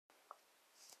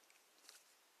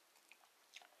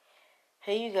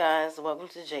Hey you guys, welcome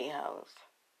to J House.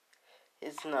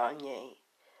 It's Nanye.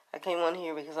 I came on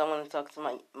here because I want to talk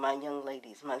to my young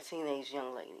ladies, my teenage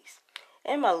young ladies,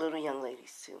 and my little young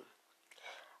ladies too.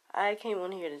 I came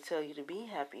on here to tell you to be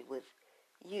happy with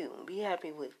you. Be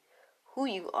happy with who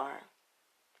you are.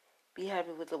 Be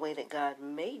happy with the way that God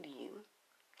made you.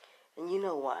 And you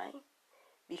know why?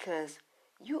 Because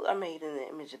you are made in the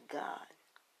image of God.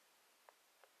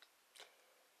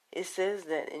 It says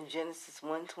that in Genesis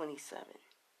 1:27.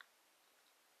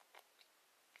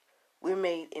 We're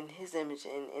made in His image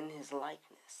and in His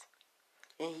likeness.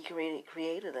 And He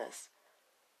created us.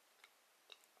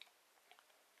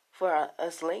 For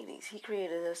us ladies, He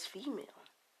created us female.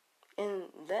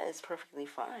 And that is perfectly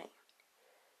fine.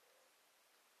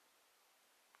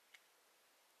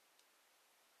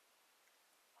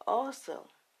 Also,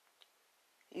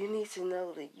 you need to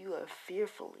know that you are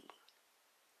fearfully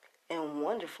and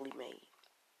wonderfully made.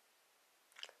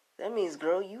 That means,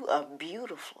 girl, you are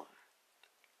beautiful.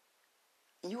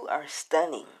 You are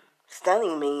stunning.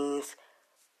 Stunning means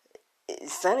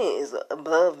stunning is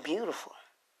above beautiful.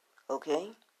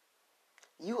 Okay?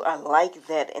 You are like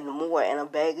that and more, and a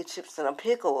bag of chips and a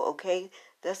pickle. Okay?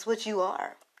 That's what you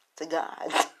are to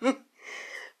God.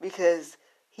 Because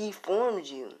He formed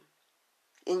you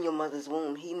in your mother's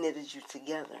womb. He knitted you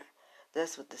together.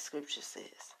 That's what the scripture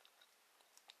says.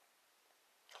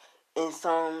 In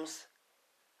Psalms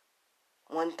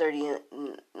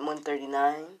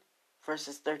 139,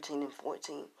 verses 13 and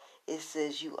 14, it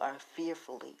says you are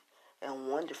fearfully and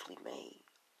wonderfully made.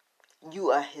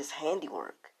 You are His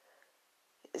handiwork.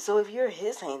 So if you're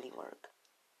His handiwork,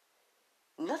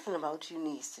 nothing about you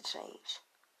needs to change.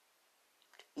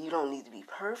 You don't need to be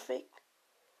perfect.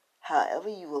 However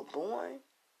you were born,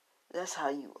 that's how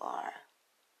you are.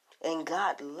 And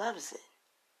God loves it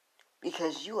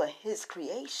because you are His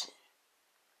creation.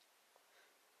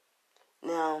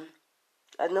 Now,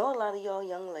 I know a lot of y'all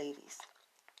young ladies,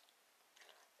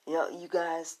 you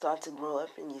guys start to grow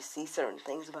up and you see certain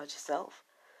things about yourself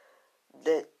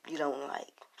that you don't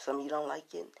like. Some of you don't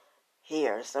like your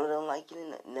hair. Some don't like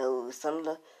your nose. Some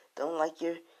don't like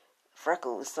your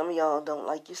freckles. Some of y'all don't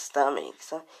like your stomach.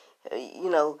 Some,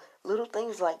 little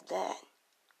things like that.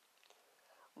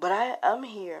 But I'm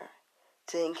here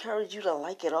to encourage you to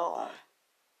like it all.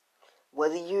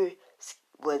 Whether you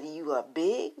are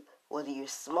big, whether you're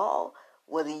small,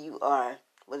 whether you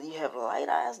have light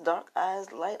eyes, dark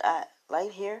eyes,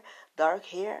 light hair, dark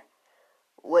hair,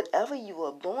 whatever you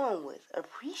were born with,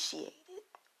 appreciate it.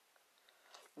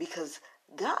 Because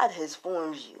God has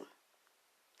formed you.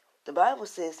 The Bible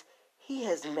says He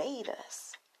has made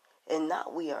us and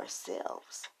not we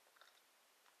ourselves.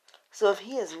 So if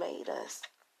He has made us,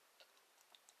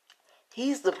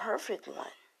 He's the perfect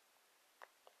one.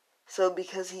 So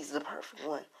because He's the perfect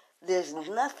one, there's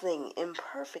nothing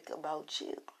imperfect about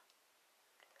you.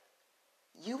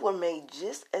 You were made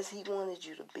just as He wanted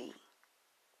you to be.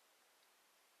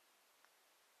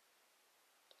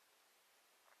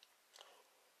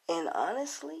 And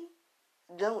honestly,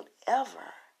 don't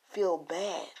ever feel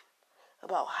bad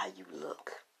about how you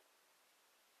look.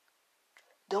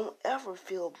 Don't ever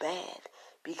feel bad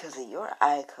because of your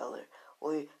eye color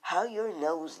or how your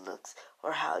nose looks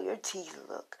or how your teeth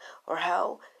look or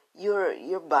how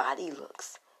your body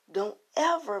looks. Don't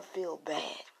ever feel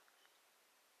bad.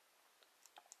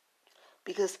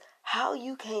 Because how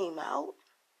you came out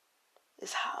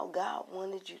is how God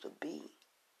wanted you to be.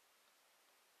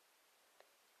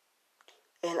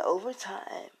 And over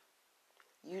time,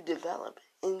 you develop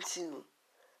into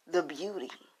the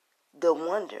beauty, the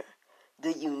wonder,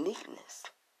 the uniqueness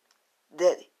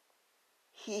that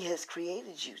He has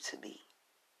created you to be.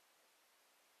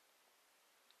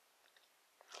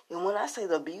 And when I say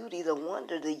the beauty, the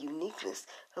wonder, the uniqueness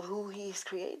of who He's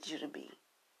created you to be,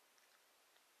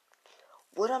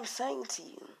 what I'm saying to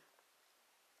you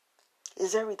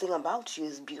is everything about you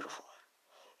is beautiful.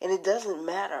 And it doesn't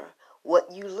matter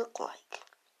what you look like.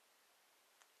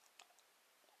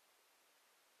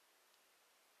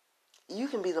 You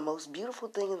can be the most beautiful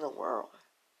thing in the world,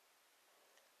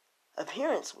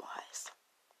 appearance-wise.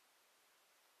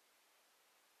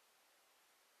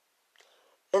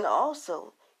 And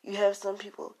also, you have some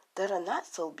people that are not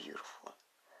so beautiful,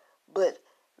 but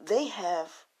they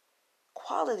have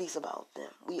qualities about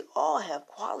them. We all have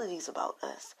qualities about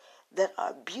us that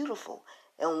are beautiful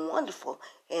and wonderful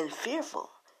and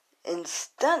fearful and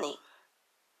stunning.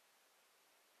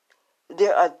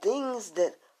 There are things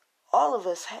that all of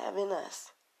us have in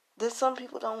us that some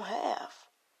people don't have.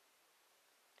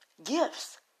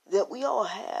 Gifts that we all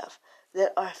have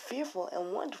that are fearful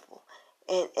and wonderful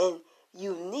and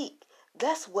unique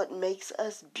That's what makes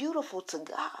us beautiful to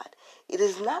God. It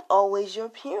is not always your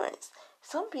appearance.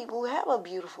 Some people have a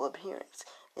beautiful appearance,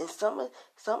 and some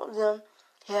of them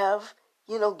have,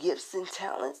 gifts and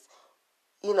talents,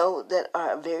 that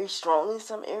are very strong in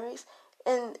some areas,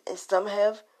 and some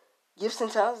have gifts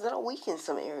and talents that are weak in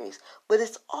some areas. But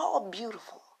it's all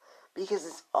beautiful because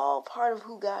it's all part of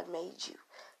who God made you.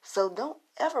 So don't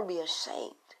ever be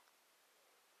ashamed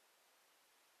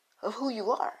of who you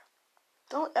are.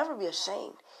 Don't ever be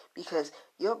ashamed because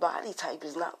your body type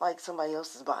is not like somebody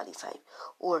else's body type,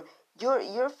 or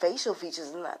your facial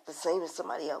features are not the same as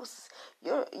somebody else's.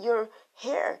 Your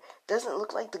hair doesn't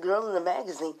look like the girl in the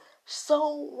magazine.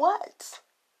 So what?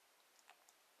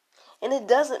 And it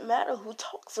doesn't matter who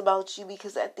talks about you,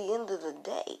 because at the end of the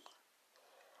day,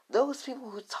 those people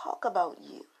who talk about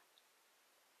you,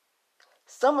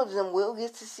 some of them will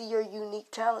get to see your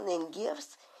unique talent and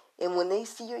gifts. And when they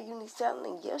see your unique talent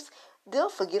and gifts, they'll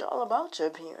forget all about your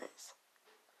appearance.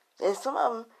 And some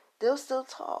of them, they'll still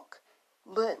talk.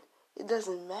 But it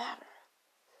doesn't matter,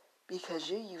 because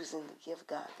you're using the gift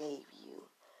God gave you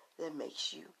that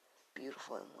makes you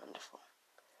beautiful and wonderful.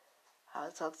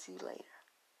 I'll talk to you later.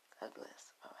 God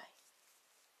bless. Bye-bye.